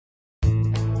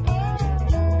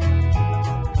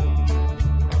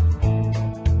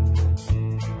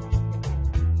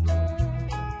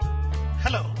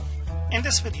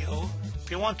this video,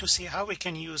 we want to see how we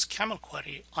can use CAML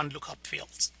query on lookup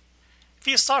fields.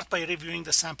 We start by reviewing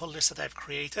the sample list that I've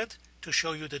created to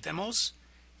show you the demos.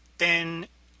 Then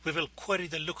we will query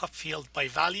the lookup field by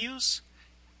values.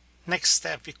 Next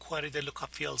step, we query the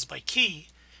lookup fields by key.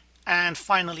 And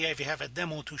finally, we have a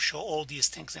demo to show all these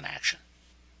things in action.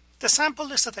 The sample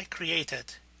list that I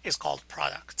created is called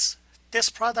products. This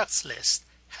products list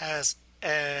has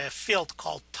a field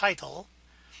called title,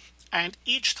 and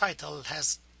each title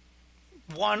has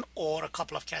one or a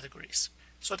couple of categories.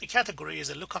 So the category is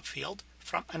a lookup field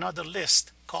from another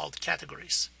list called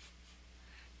categories.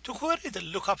 To query the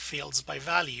lookup fields by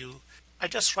value, I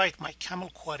just write my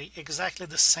CAML query exactly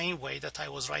the same way that I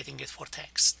was writing it for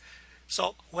text.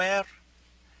 So where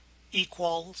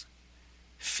equals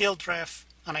field ref,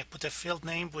 and I put a field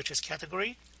name, which is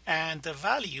category, and the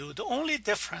value, the only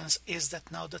difference is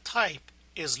that now the type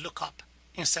is lookup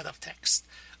instead of text.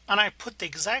 And I put the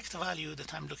exact value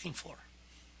that I'm looking for.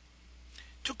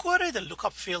 To query the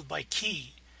lookup field by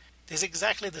key, is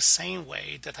exactly the same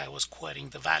way that I was querying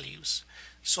the values.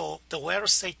 So the where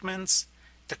statements,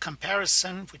 the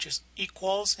comparison, which is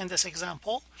equals in this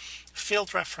example,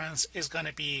 field reference is going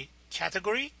to be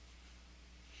category,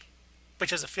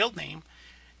 which is a field name.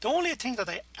 The only thing that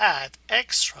I add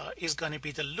extra is going to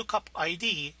be the lookup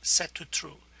ID set to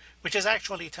true, which is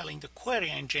actually telling the query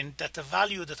engine that the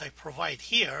value that I provide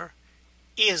here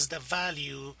is the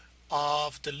value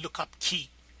of the lookup key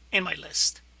in my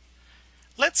list.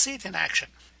 Let's see it in action.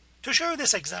 To show you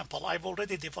this example, I've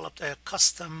already developed a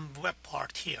custom web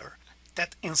part here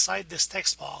that inside this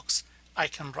text box, I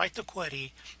can write the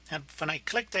query, and when I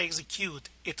click the execute,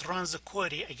 it runs the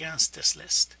query against this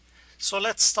list. So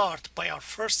let's start by our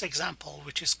first example,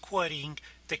 which is querying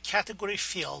the category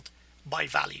field by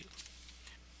value.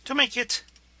 To make it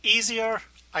easier,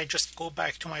 I just go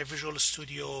back to my Visual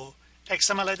Studio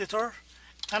XML editor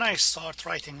and I start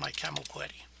writing my CAML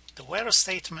query. The where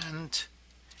statement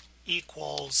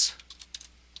equals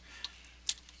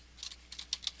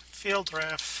field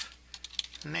ref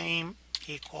name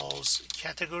equals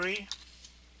category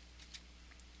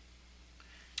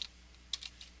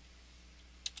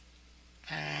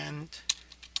and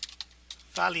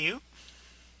value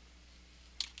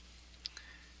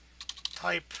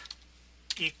type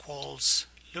equals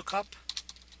lookup,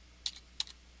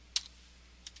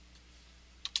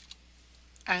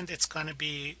 and it's going to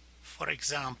be, for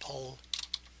example,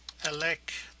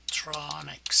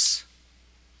 electronics.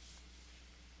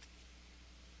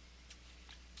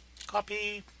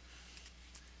 Copy,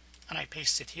 and I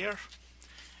paste it here,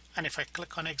 and if I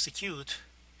click on execute,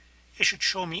 it should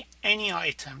show me any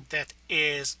item that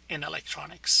is in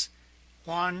electronics.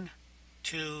 1,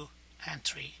 2, and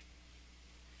 3.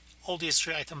 All these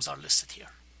 3 items are listed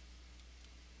here.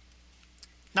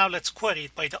 Now let's query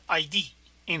it by the ID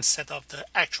instead of the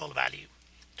actual value.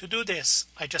 To do this,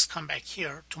 I just come back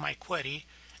here to my query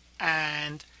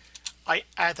and I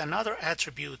add another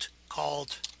attribute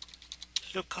called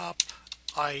lookup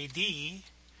ID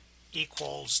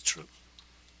equals true.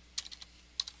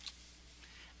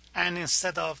 And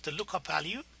instead of the lookup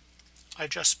value, I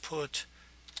just put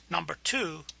number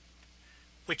 2,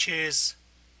 which is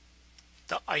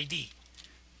the ID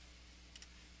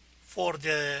for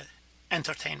the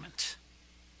entertainment.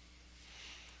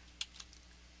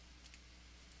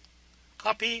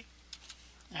 Copy,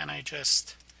 and I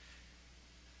just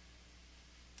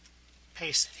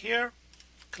paste it here,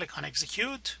 click on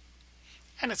execute,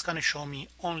 and it's going to show me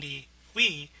only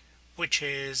we, which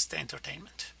is the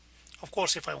entertainment. Of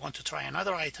course, if I want to try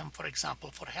another item, for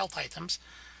example, for health items,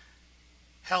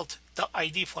 health, the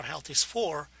ID for health is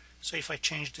 4. So if I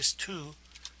change this 2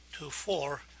 to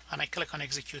 4 and I click on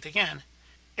execute again,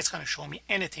 it's going to show me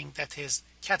anything that is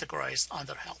categorized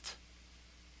under health.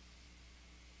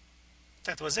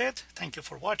 That was it. Thank you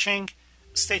for watching.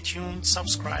 Stay tuned,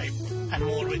 subscribe, and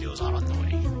more videos are on the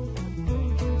way.